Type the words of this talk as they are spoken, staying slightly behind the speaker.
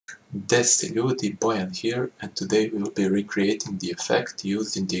Salut, Boyan here, and today we will be recreating the effect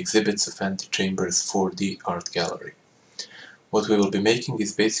used in the exhibits of Antichamber's 4D art gallery. What we will be making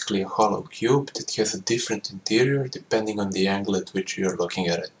is basically a hollow cube that has a different interior depending on the angle at which you are looking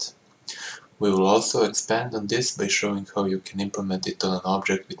at it. We will also expand on this by showing how you can implement it on an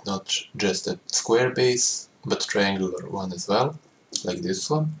object with not just a square base, but a triangular one as well, like this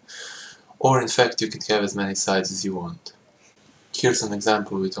one, or in fact you can have as many sides as you want. Here's an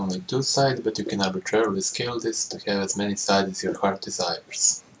example with only 2 sides, but you can arbitrarily scale this to have as many sides as your heart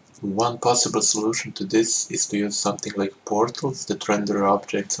desires. One possible solution to this is to use something like portals that render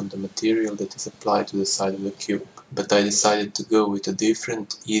objects on the material that is applied to the side of the cube, but I decided to go with a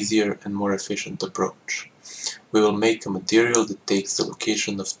different, easier and more efficient approach. We will make a material that takes the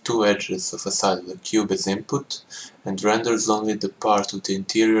location of 2 edges of a side of the cube as input and renders only the part of the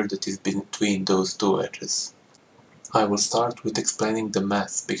interior that is between those 2 edges. I will start with explaining the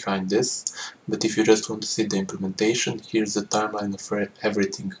math behind this, but if you just want to see the implementation, here's the timeline of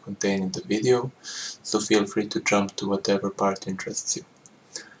everything contained in the video, so feel free to jump to whatever part interests you.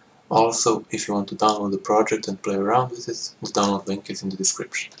 Also, if you want to download the project and play around with it, the download link is in the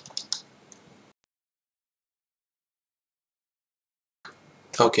description.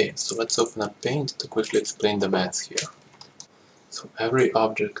 Okay, so let's open up Paint to quickly explain the math here. So every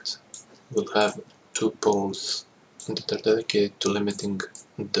object will have 2 poles that are dedicated to limiting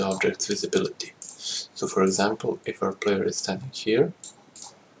the object's visibility. So for example, if our player is standing here,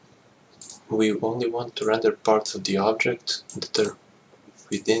 we only want to render parts of the object that are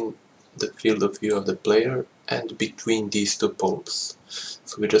within the field of view of the player and between these 2 poles.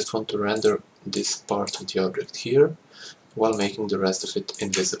 So we just want to render this part of the object here, while making the rest of it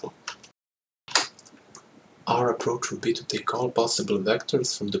invisible. Our approach would be to take all possible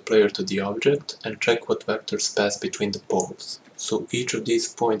vectors from the player to the object and check what vectors pass between the poles. So each of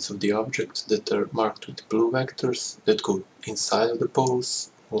these points of the object that are marked with blue vectors that go inside of the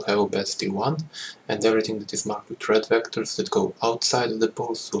poles will have opacity 1, and everything that is marked with red vectors that go outside of the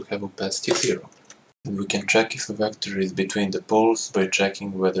poles will have opacity 0. And we can check if a vector is between the poles by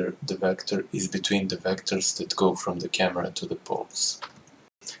checking whether the vector is between the vectors that go from the camera to the poles.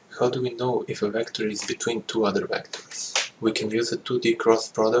 How do we know if a vector is between 2 other vectors? We can use a 2D cross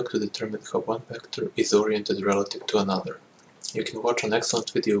product to determine how one vector is oriented relative to another. You can watch an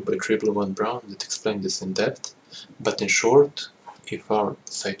excellent video by Brown that explains this in depth, but in short, if our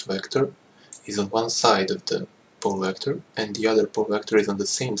site vector is on one side of the pole vector and the other pole vector is on the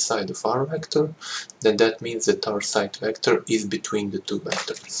same side of our vector, then that means that our site vector is between the 2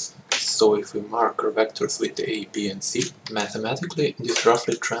 vectors. So if we mark our vectors with A, B and C, mathematically this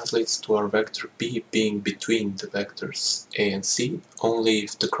roughly translates to our vector B being between the vectors A and C, only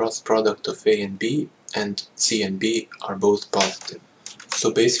if the cross product of A and B and C and B are both positive.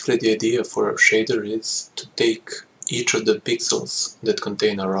 So basically the idea for our shader is to take each of the pixels that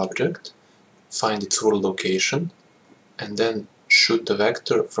contain our object, find its world location, and then shoot the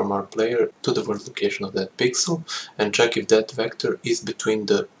vector from our player to the world location of that pixel and check if that vector is between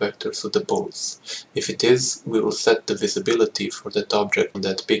the vectors of the poles. If it is, we will set the visibility for that object on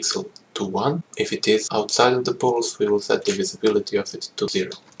that pixel to 1. If it is outside of the poles, we will set the visibility of it to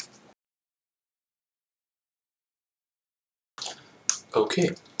 0. Okay,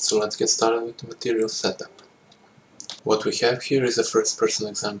 so let's get started with the material setup. What we have here is a first-person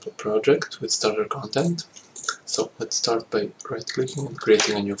example project with starter content. So let's start by right-clicking and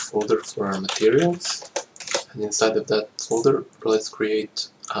creating a new folder for our materials. And inside of that folder, let's create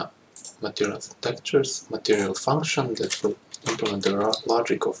a materials and textures material function that will implement the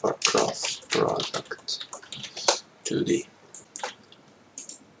logic of our cross product 2D.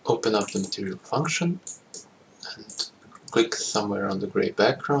 Open up the material function and click somewhere on the gray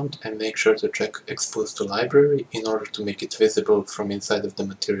background and make sure to check expose to library in order to make it visible from inside of the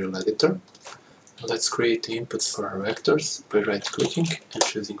material editor. Let's create the inputs for our vectors by right-clicking and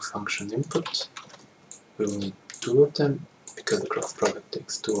choosing function input. We will need 2 of them because the cross product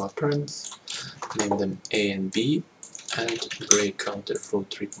takes 2 operands. Name them A and B and break out their flow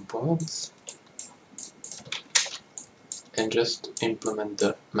 3 components. And just implement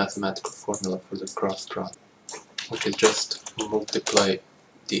the mathematical formula for the cross product, which is just multiply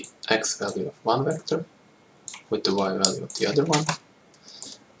the x value of one vector with the y value of the other one.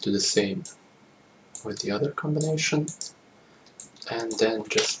 Do the same with the other combination, and then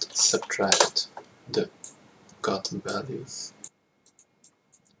just subtract the gotten values.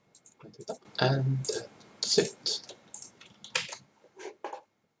 And that's it.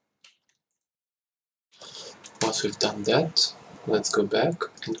 Once we've done that, let's go back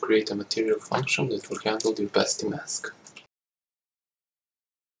and create a material function that will handle the opacity mask.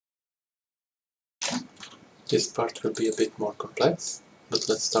 This part will be a bit more complex, but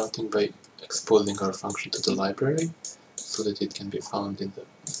let's start by exposing our function to the library so that it can be found in the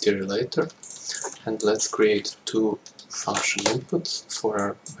material later. And let's create two function inputs for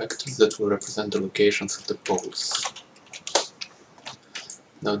our vectors that will represent the locations of the poles.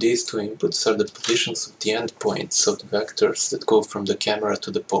 Now these two inputs are the positions of the endpoints of the vectors that go from the camera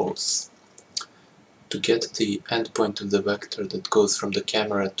to the poles. To get the endpoint of the vector that goes from the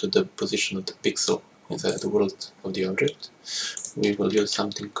camera to the position of the pixel inside the world of the object, we will use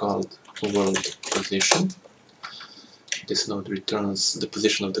something called world position. This node returns the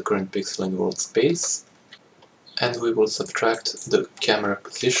position of the current pixel in world space, and we will subtract the camera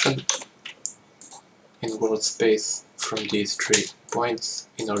position in world space from these 3 points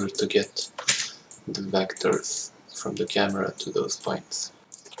in order to get the vectors from the camera to those points.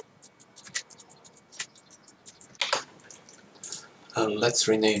 Let's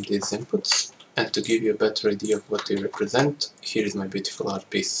rename these inputs, and to give you a better idea of what they represent, here is my beautiful art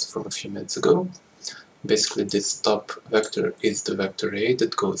piece from a few minutes ago. Basically, this top vector is the vector A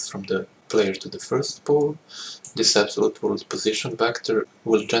that goes from the player to the first pole. This absolute world position vector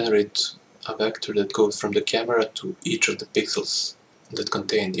will generate a vector that goes from the camera to each of the pixels that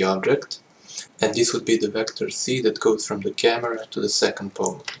contain the object, and this would be the vector C that goes from the camera to the second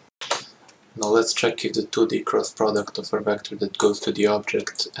pole. Now let's check if the 2D cross product of our vector that goes to the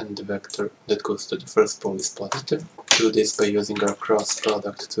object and the vector that goes to the first pole is positive. Do this by using our cross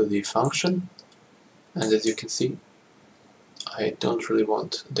product 2D function, and as you can see, I don't really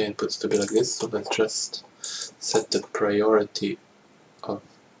want the inputs to be like this, so let's just set the priority of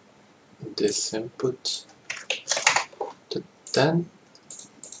this input to 10,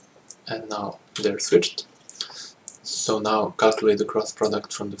 and now they're switched. So now calculate the cross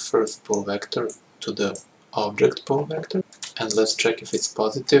product from the first pole vector to the object pole vector, and let's check if it's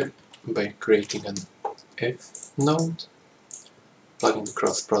positive by creating an if node, plugging the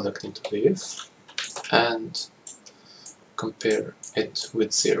cross product into the if, and compare it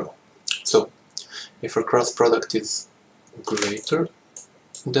with 0. So if our cross product is greater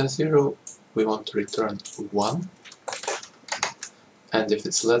than 0, we want to return 1, and if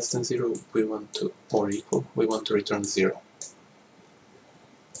it's less than 0, we want to, or equal, we want to return 0.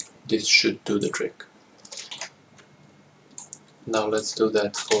 This should do the trick. Now let's do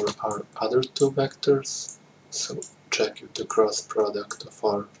that for our other two vectors. So check if the cross product of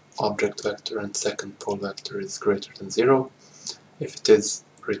our object vector and second pole vector is greater than 0. If it is,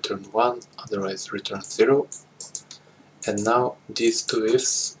 return 1, otherwise return 0. And now these two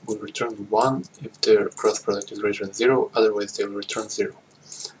ifs will return 1 if their cross product is greater than 0, otherwise they will return 0.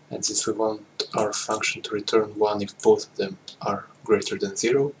 And since we want our function to return 1 if both of them are greater than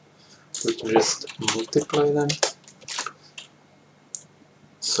 0, we can just multiply them.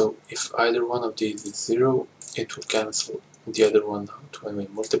 So if either one of these is 0, it will cancel the other one out when we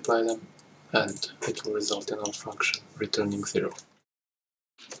multiply them, and it will result in our function returning 0.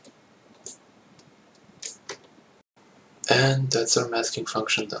 And that's our masking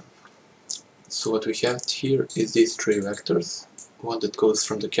function done. So what we have here is these 3 vectors, one that goes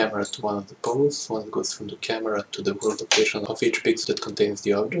from the camera to one of the poles, one that goes from the camera to the world location of each pixel that contains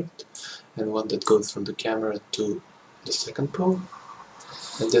the object, and one that goes from the camera to the second pole.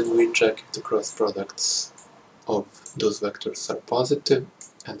 And then we check if the cross products of those vectors are positive,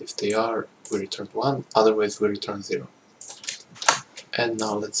 and if they are, we return 1, otherwise we return 0. And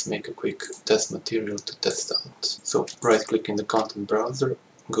now let's make a quick test material to test out. So right click in the content browser,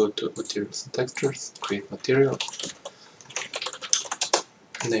 go to materials and textures, create material,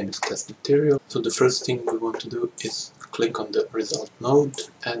 name it test material. So the first thing we want to do is click on the result node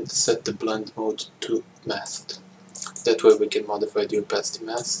and set the blend mode to masked. That way we can modify the opacity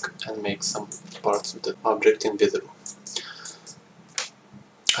mask and make some parts of the object invisible.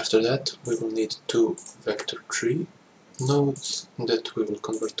 After that we will need 2 vector tree nodes that we will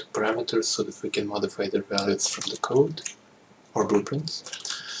convert to parameters so that we can modify their values from the code or blueprints.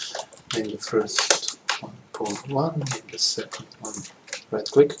 Name the first one pole 1, name the second one right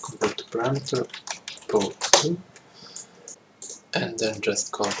click, convert to parameter, pole 2, and then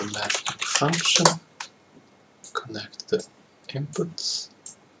just call the masking function, connect the inputs,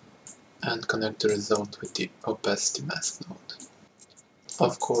 and connect the result with the opacity mask node.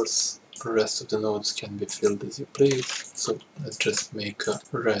 Of course, the rest of the nodes can be filled as you please, so let's just make a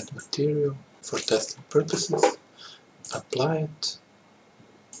red material for testing purposes, apply it,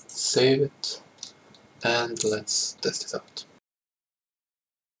 save it, and let's test it out.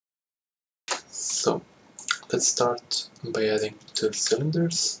 So let's start by adding 2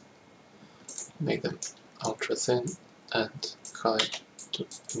 cylinders, make them ultra thin and high to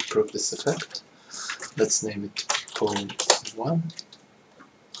improve this effect. Let's name it pole1.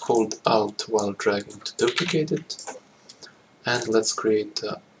 Hold Alt while dragging to duplicate it. And let's create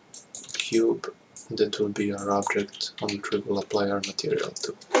a cube that will be our object on which we will apply our material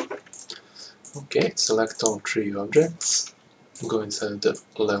to. Okay, select all three objects, go inside the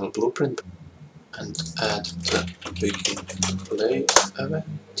level blueprint and add the begin play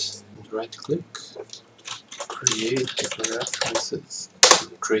event. Right click, create different references to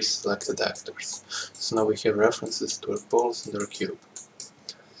the three selected actors. So now we have references to our poles and our cube.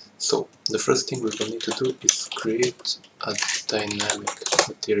 So the first thing we will need to do is create a dynamic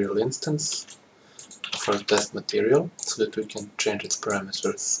material instance of our test material so that we can change its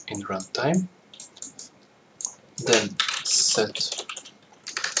parameters in runtime. Then set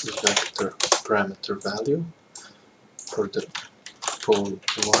the vector parameter value for the pole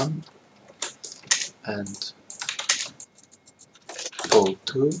 1 and pole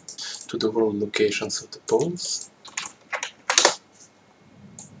 2 to the world locations of the poles.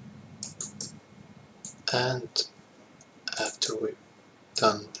 And after we've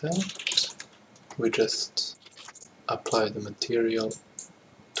done that, we just apply the material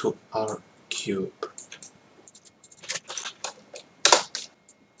to our cube.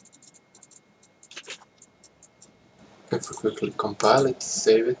 If we quickly compile it,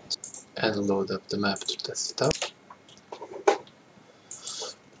 save it, and load up the map to test it out.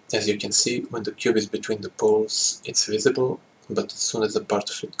 As you can see, when the cube is between the poles, it's visible, but as soon as a part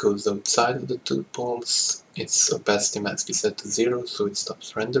of it goes outside of the two poles, its opacity mask is set to 0, so it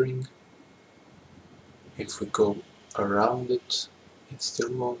stops rendering. If we go around it, it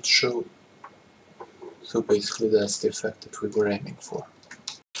still won't show. So basically that's the effect that we were aiming for.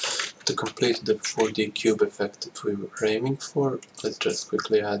 To complete the 4D cube effect that we were aiming for, let's just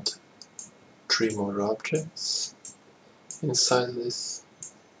quickly add 3 more objects inside this,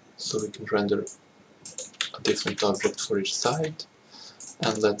 so we can render a different object for each side.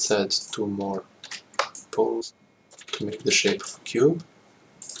 And let's add 2 more poles to make the shape of a cube.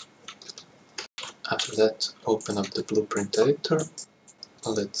 After that, open up the blueprint editor.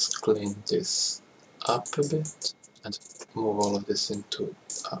 Let's clean this up a bit and move all of this into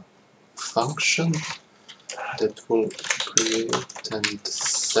a function that will create and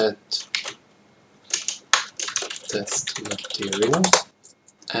set test material.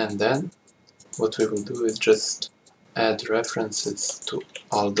 And then what we will do is just add references to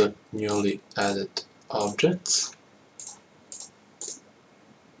all the newly added objects.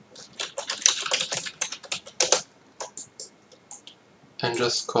 And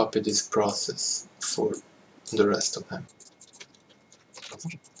just copy this process for the rest of them.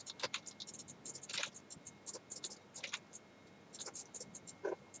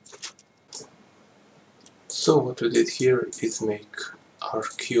 So what we did here is make our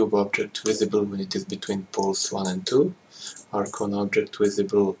cube object visible when it is between poles 1 and 2, our cone object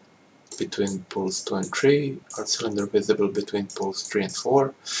visible between poles 2 and 3, our cylinder visible between poles 3 and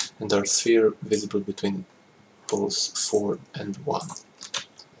 4, and our sphere visible between poles 4 and 1.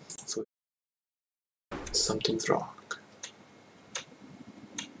 So something's wrong.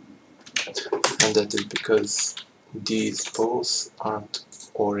 And that is because these poles aren't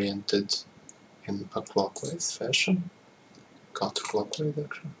oriented in a clockwise fashion, counterclockwise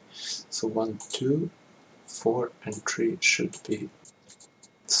actually. So 1, 2, 4 and 3 should be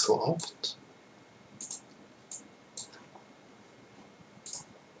swapped.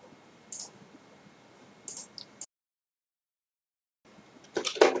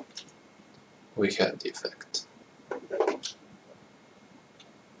 We had the effect.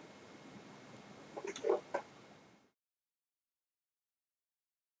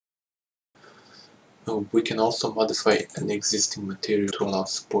 We can also modify an existing material to allow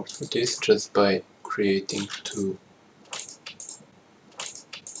support for this just by creating 2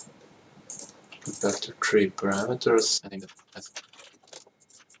 vector 3 parameters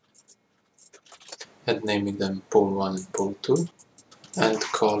and naming them pole 1 and pole 2 and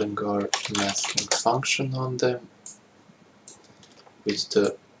calling our masking function on them with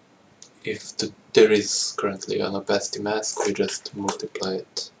there is currently an opacity mask, we just multiply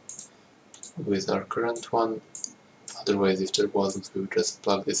it with our current one. Otherwise, if there wasn't, we would just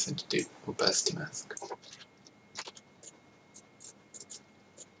plug this into the opacity mask.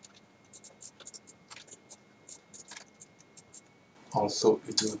 Also,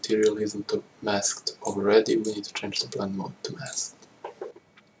 if the material isn't masked already, we need to change the blend mode to mask.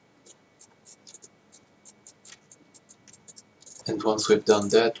 And once we've done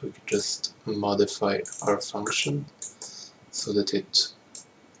that, we can just modify our function so that it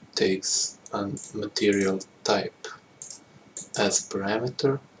takes a material type as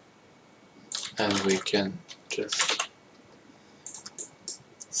parameter and we can just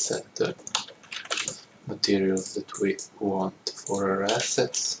set the materials that we want for our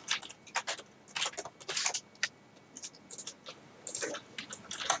assets.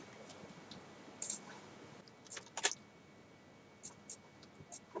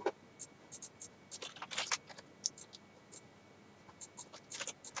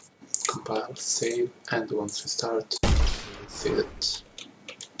 Compile, save, and once we start, we will see that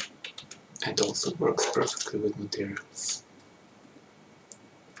it also works perfectly with materials.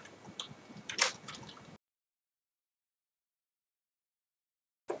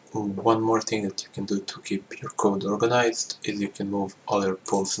 One more thing that you can do to keep your code organized is you can move all your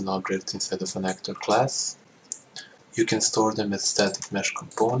poles and objects inside of an actor class. You can store them as static mesh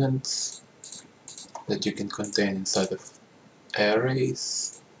components that you can contain inside of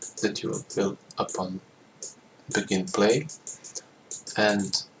arrays that you will build upon begin play,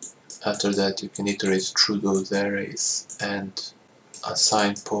 and after that you can iterate through those arrays and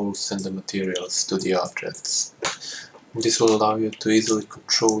assign poles and the materials to the objects. This will allow you to easily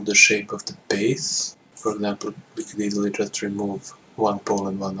control the shape of the base. For example, we could easily just remove one pole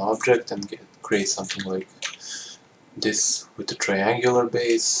and one object and create something like this with a triangular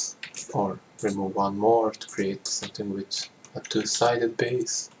base, or remove one more to create something with a two-sided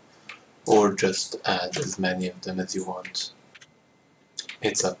base, or just add as many of them as you want.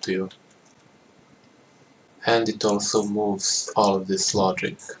 It's up to you. And it also moves all of this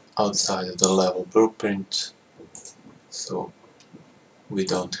logic outside of the level blueprint, so we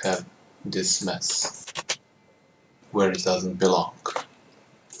don't have this mess where it doesn't belong.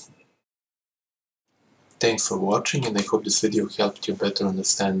 Thanks for watching, and I hope this video helped you better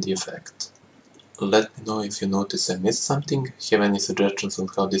understand the effect. Let me know if you notice I missed something, have any suggestions on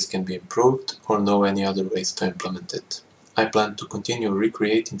how this can be improved, or know any other ways to implement it. I plan to continue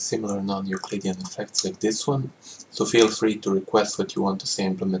recreating similar non-Euclidean effects like this one, so feel free to request what you want to see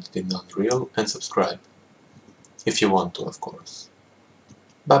implemented in Unreal and subscribe. If you want to, of course.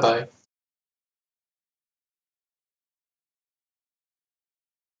 Bye bye!